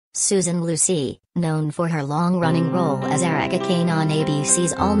Susan Lucci, known for her long-running role as Erica Kane on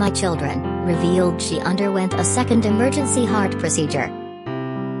ABC's All My Children, revealed she underwent a second emergency heart procedure.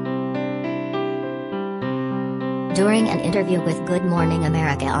 During an interview with Good Morning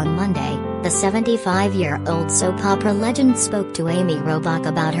America on Monday, the 75-year-old soap opera legend spoke to Amy Robach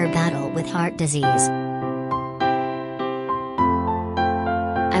about her battle with heart disease.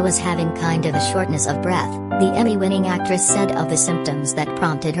 "I was having kind of a shortness of breath," the Emmy-winning actress said of the symptoms that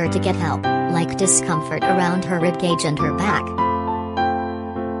prompted her to get help, like discomfort around her ribcage and her back.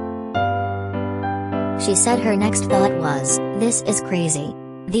 She said her next thought was, "This is crazy.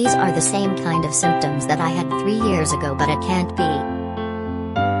 These are the same kind of symptoms that I had 3 years ago, but it can't be.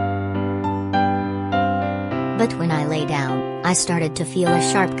 But when I lay down, I started to feel a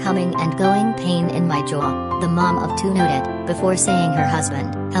sharp coming and going pain in my jaw," the mom of two noted, before saying her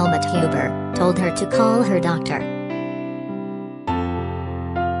husband, Helmut Huber, told her to call her doctor.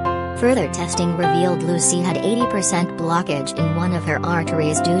 Further testing revealed Lucci had 80% blockage in one of her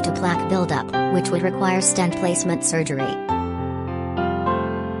arteries due to plaque buildup, which would require stent placement surgery.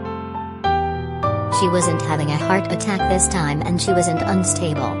 She wasn't having a heart attack this time, and she wasn't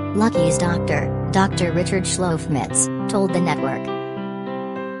unstable, Lucci's doctor, Dr. Richard Schlofmitz, told the network.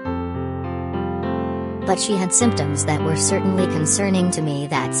 "But she had symptoms that were certainly concerning to me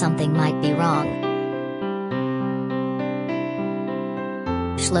that something might be wrong."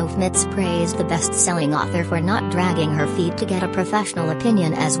 Schlofmitz praised the best-selling author for not dragging her feet to get a professional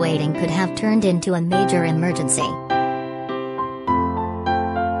opinion, as waiting could have turned into a major emergency.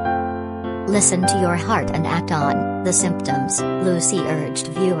 "Listen to your heart and act on the symptoms," Lucci urged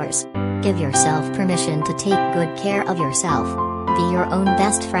viewers. "Give yourself permission to take good care of yourself. Be your own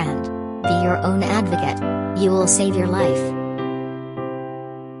best friend. Be your own advocate. You will save your life."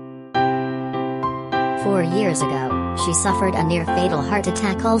 4 years ago, she suffered a near-fatal heart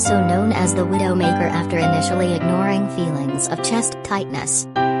attack, also known as the Widowmaker, after initially ignoring feelings of chest tightness.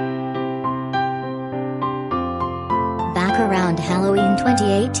 Back around Halloween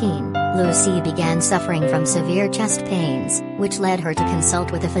 2018, Lucci began suffering from severe chest pains, which led her to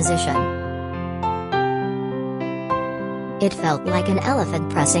consult with a physician. "It felt like an elephant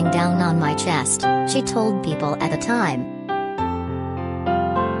pressing down on my chest," she told People at the time.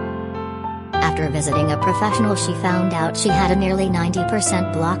 After visiting a professional, she found out she had a nearly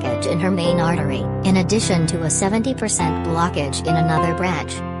 90% blockage in her main artery, in addition to a 70% blockage in another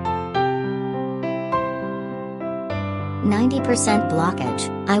branch. 90% blockage.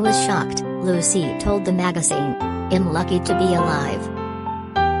 "I was shocked," Lucci told the magazine. "I'm lucky to be alive."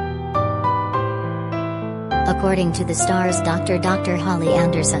 According to the Star's Dr. Holly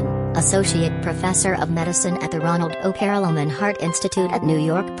Anderson, associate professor of medicine at the Ronald O. Perelman Heart Institute at New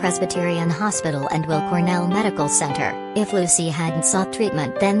York Presbyterian Hospital and Weill Cornell Medical Center, if Lucci hadn't sought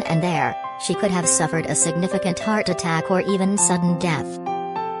treatment then and there, she could have suffered a significant heart attack or even sudden death.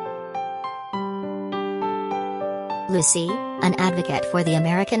 Lucci, an advocate for the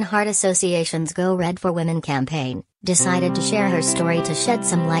American Heart Association's Go Red for Women campaign, decided to share her story to shed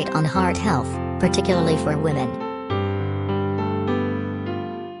some light on heart health, particularly for women.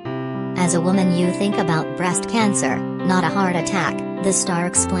 "As a woman, you think about breast cancer, not a heart attack," the star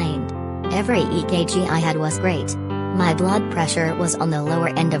explained. "Every EKG I had was great. My blood pressure was on the lower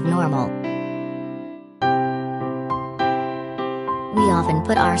end of normal. We often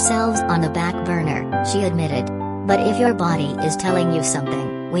put ourselves on the back burner," she admitted. "But if your body is telling you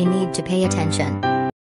something, we need to pay attention."